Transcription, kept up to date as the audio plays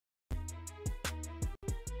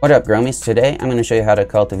What up, Gromies? Today I'm going to show you how to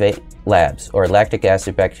cultivate L.A.B.S, or Lactic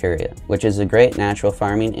Acid Bacteria, which is a great natural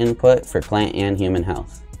farming input for plant and human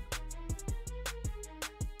health.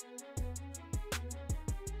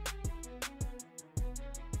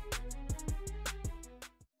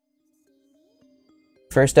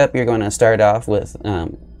 First up, you're going to start off with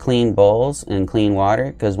clean bowls and clean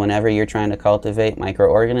water, because whenever you're trying to cultivate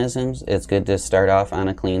microorganisms, it's good to start off on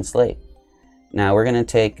a clean slate. Now we're going to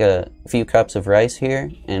take a few cups of rice here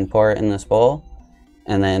and pour it in this bowl,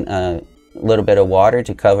 and then a little bit of water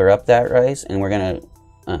to cover up that rice, and we're going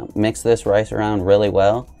to mix this rice around really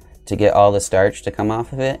well to get all the starch to come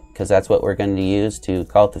off of it, because that's what we're going to use to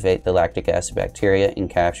cultivate the lactic acid bacteria and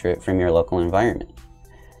capture it from your local environment.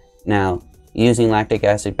 Now, using lactic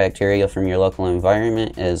acid bacteria from your local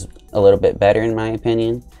environment is a little bit better, in my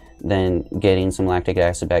opinion, than getting some lactic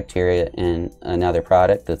acid bacteria in another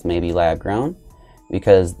product that's maybe lab grown,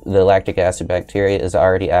 because the lactic acid bacteria is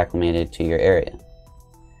already acclimated to your area.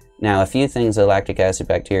 Now, a few things the lactic acid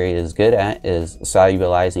bacteria is good at is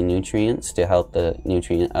solubilizing nutrients to help the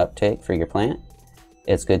nutrient uptake for your plant.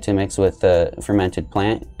 It's good to mix with fermented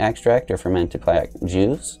plant extract or fermented plant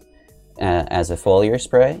juice as a foliar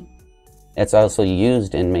spray. It's also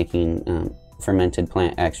used in making fermented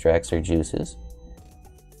plant extracts or juices.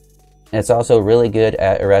 It's also really good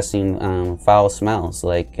at arresting foul smells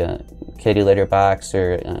like kitty litter box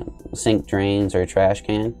or sink drains or trash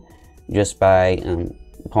can. Just by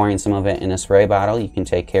pouring some of it in a spray bottle, you can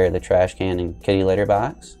take care of the trash can and kitty litter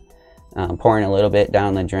box. Pouring a little bit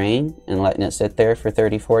down the drain and letting it sit there for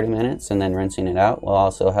 30-40 minutes and then rinsing it out will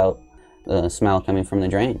also help the smell coming from the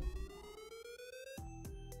drain.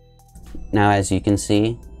 Now, as you can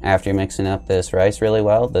see, after mixing up this rice really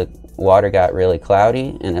well, the water got really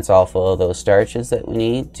cloudy, and it's all full of those starches that we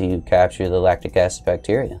need to capture the lactic acid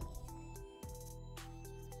bacteria.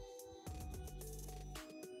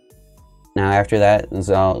 Now, after that is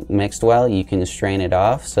all mixed well, you can strain it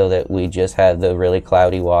off so that we just have the really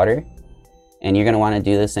cloudy water. And you're going to want to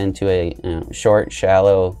do this into a short,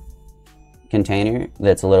 shallow container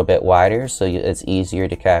that's a little bit wider, so it's easier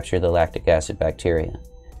to capture the lactic acid bacteria.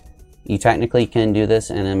 You technically can do this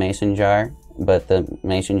in a mason jar, but the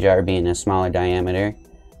mason jar being a smaller diameter,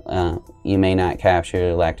 you may not capture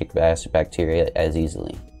the lactic acid bacteria as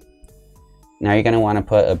easily. Now you're going to want to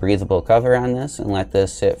put a breathable cover on this and let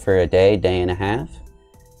this sit for a day, day and a half,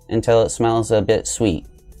 until it smells a bit sweet.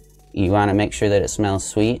 You want to make sure that it smells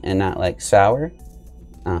sweet and not like sour.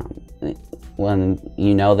 When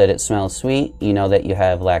you know that it smells sweet, you know that you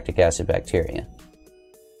have lactic acid bacteria.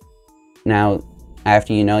 Now,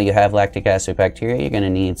 after you know you have lactic acid bacteria, you're going to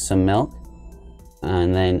need some milk,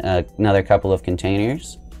 and then another couple of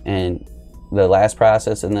containers. And the last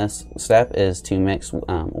process in this step is to mix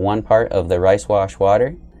 1 part of the rice wash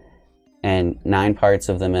water and 9 parts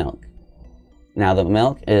of the milk. Now, the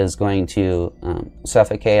milk is going to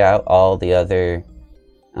suffocate out all the other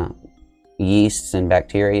yeasts and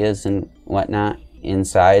bacterias and whatnot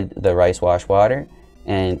inside the rice wash water,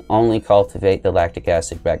 and only cultivate the lactic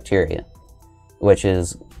acid bacteria, which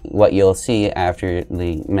is what you'll see after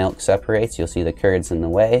the milk separates. You'll see the curds in the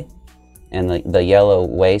whey, and the yellow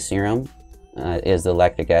whey serum is the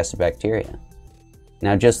lactic acid bacteria.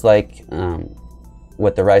 Now, just like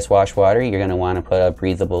with the rice wash water, you're going to want to put a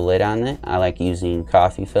breathable lid on it. I like using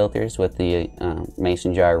coffee filters with the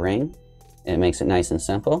mason jar ring. It makes it nice and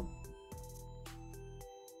simple.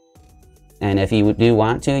 And if you do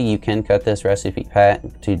want to, you can cut this recipe pack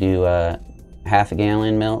to do half a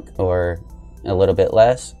gallon milk or a little bit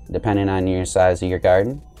less, depending on your size of your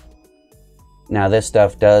garden. Now, this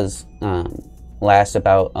stuff does last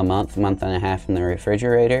about a month and a half in the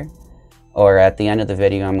refrigerator, or at the end of the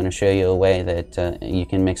video I'm going to show you a way that you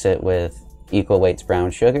can mix it with equal weights brown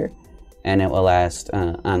sugar, and it will last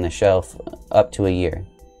on the shelf up to a year.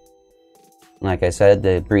 Like I said,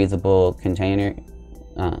 the breathable container,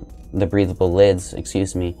 the breathable lids,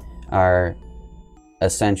 excuse me, are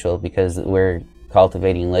essential because we're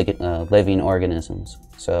cultivating living organisms,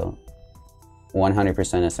 so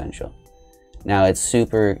 100% essential. Now, it's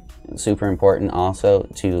super important also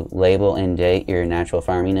to label and date your natural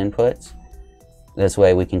farming inputs. This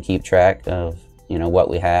way we can keep track of what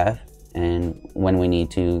we have and when we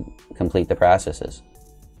need to complete the processes.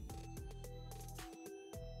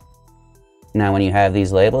 Now, when you have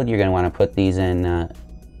these labeled, you're going to want to put these in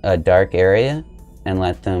a dark area and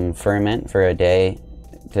let them ferment for a day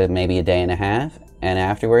to maybe a day and a half, and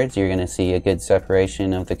afterwards you're going to see a good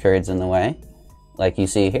separation of the curds in the whey, like you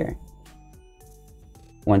see here.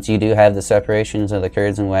 Once you do have the separations of the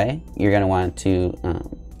curds and whey, you're going to want to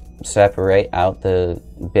separate out the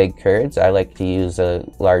big curds. I like to use a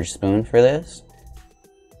large spoon for this,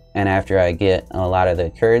 And after I get a lot of the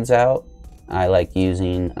curds out, I like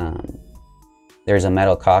using, there's a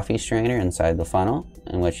metal coffee strainer inside the funnel,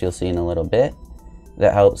 in which you'll see in a little bit,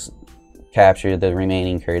 that helps capture the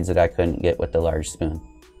remaining curds that I couldn't get with the large spoon.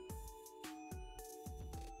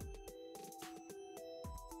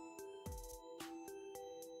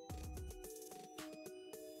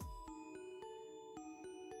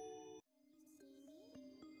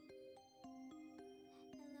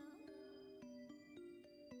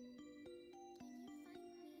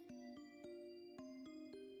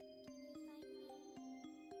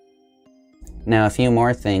 Now, a few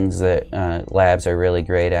more things that labs are really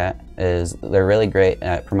great at is they're really great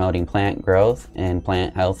at promoting plant growth and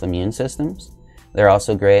plant health immune systems. They're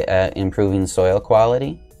also great at improving soil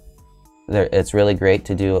quality. It's really great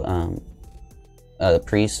to do a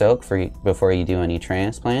pre-soak before you do any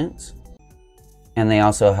transplants. And they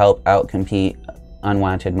also help outcompete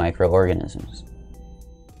unwanted microorganisms.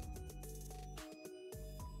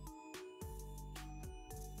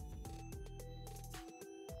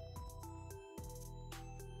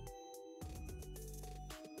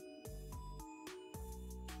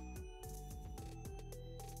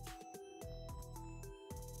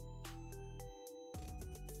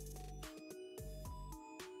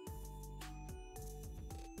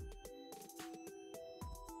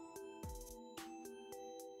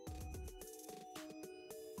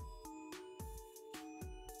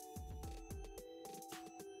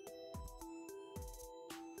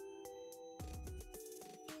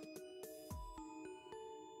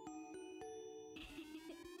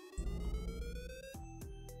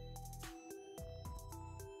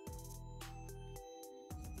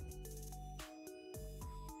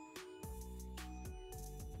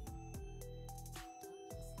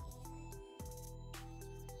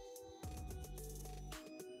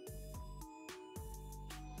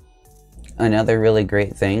 Another really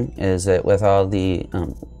great thing is that with all the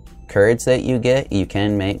curds that you get, you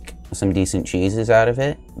can make some decent cheeses out of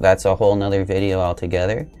it. That's a whole nother video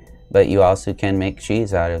altogether, but you also can make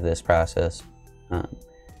cheese out of this process.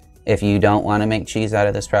 If you don't want to make cheese out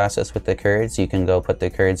of this process with the curds, you can go put the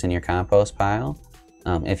curds in your compost pile.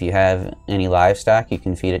 If you have any livestock, you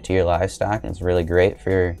can feed it to your livestock. It's really great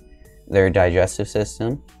for their digestive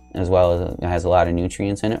system, as well as it has a lot of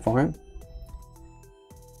nutrients in it for them.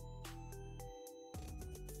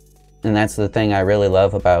 And that's the thing I really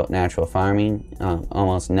love about natural farming.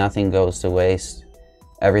 Almost nothing goes to waste.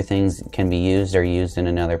 Everything can be used or used in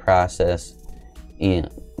another process.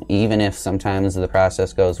 Even if sometimes the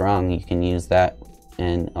process goes wrong, you can use that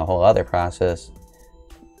in a whole other process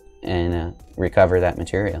and recover that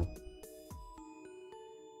material.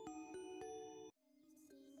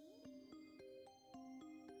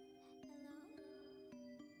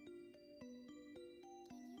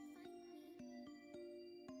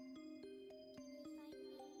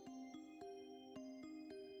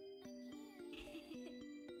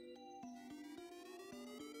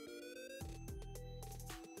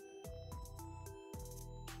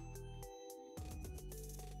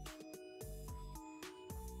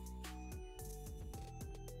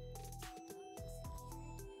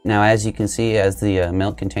 Now, as you can see, as the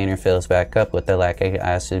milk container fills back up with the lactic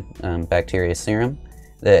acid bacteria serum,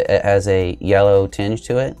 it has a yellow tinge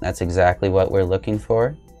to it. That's exactly what we're looking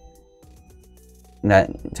for.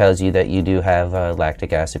 That tells you that you do have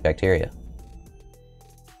lactic acid bacteria.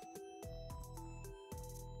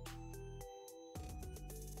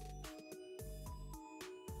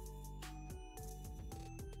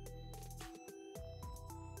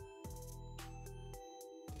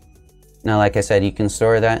 Now, like I said, you can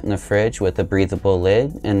store that in the fridge with a breathable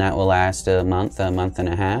lid, and that will last a month and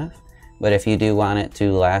a half. But if you do want it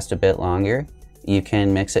to last a bit longer, you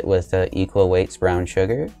can mix it with equal weights brown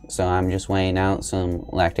sugar. So I'm just weighing out some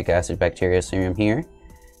lactic acid bacteria serum here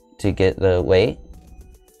to get the weight.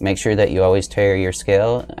 Make sure that you always tare your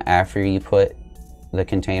scale after you put the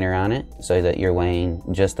container on it, so that you're weighing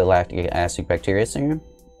just the lactic acid bacteria serum.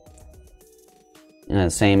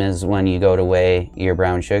 Same as when you go to weigh your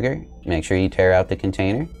brown sugar, make sure you tear out the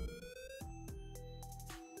container.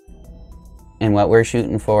 And what we're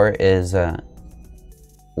shooting for is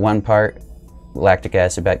 1 part lactic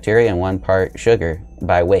acid bacteria and 1 part sugar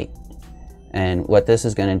by weight. And what this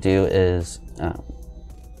is going to do is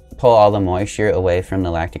pull all the moisture away from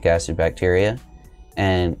the lactic acid bacteria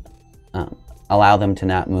and allow them to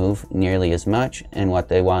not move nearly as much. And what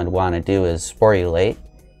they want to do is sporulate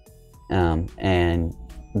and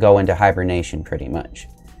go into hibernation pretty much.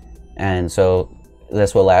 And so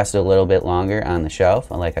this will last a little bit longer on the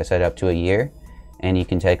shelf, like I said, up to a year. And you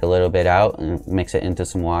can take a little bit out and mix it into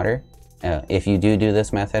some water. If you do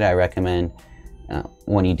this method, I recommend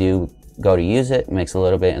When you do go to use it, mix a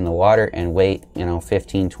little bit in the water and wait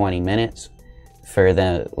 15-20 minutes for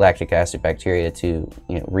the lactic acid bacteria to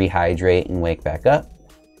rehydrate and wake back up,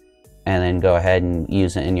 and then go ahead and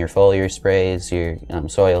use it in your foliar sprays, your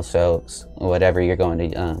soil soaks, whatever you're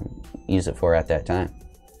going to use it for at that time.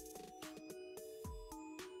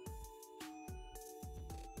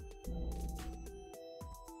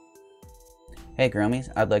 Hey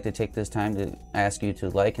Gromies, I'd like to take this time to ask you to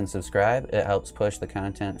like and subscribe. It helps push the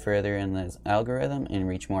content further in the algorithm and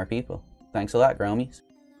reach more people. Thanks a lot, Gromies.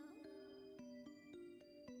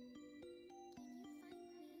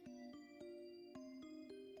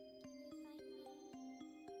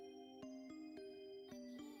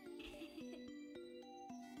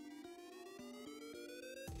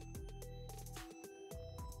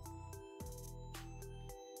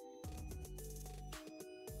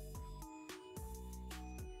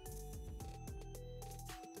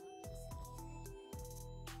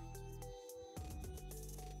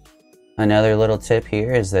 Another little tip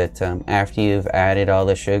here is that after you've added all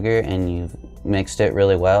the sugar and you've mixed it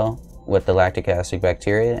really well with the lactic acid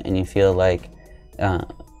bacteria and you feel like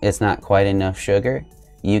it's not quite enough sugar,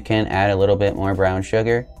 you can add a little bit more brown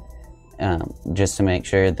sugar just to make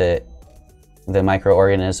sure that the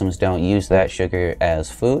microorganisms don't use that sugar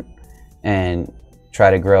as food and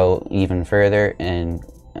try to grow even further and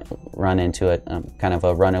run into a kind of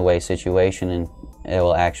a runaway situation, and it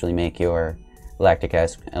will actually make your lactic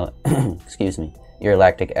acid, your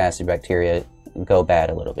lactic acid bacteria go bad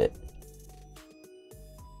a little bit.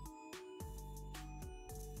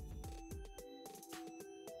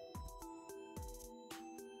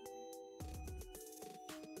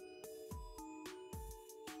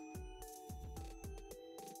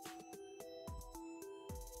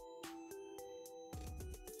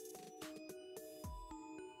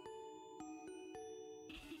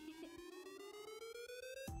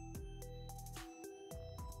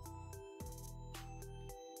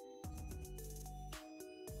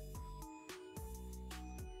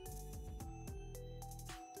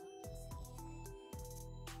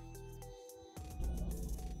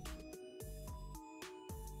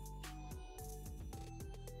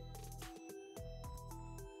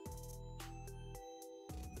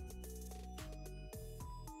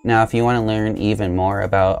 Now, if you want to learn even more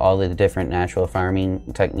about all the different natural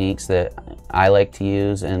farming techniques that I like to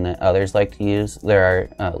use and that others like to use, there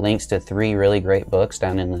are links to 3 really great books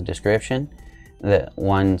down in the description.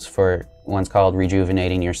 One's called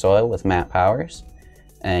Rejuvenating Your Soil with Matt Powers,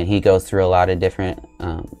 and he goes through a lot of different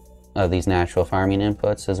of these natural farming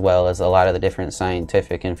inputs, as well as a lot of the different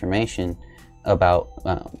scientific information about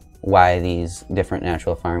why these different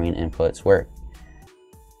natural farming inputs work.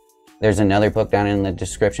 There's another book down in the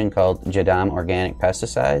description called Jadam Organic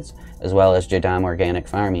Pesticides, as well as Jadam Organic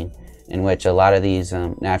Farming, in which a lot of these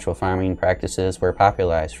natural farming practices were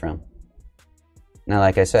popularized from. Now,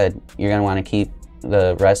 like I said, you're going to want to keep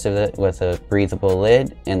the rest of it with a breathable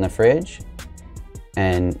lid in the fridge,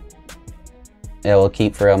 and it will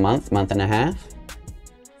keep for a month and a half.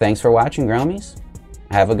 Thanks for watching, Gromies.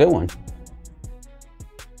 Have a good one.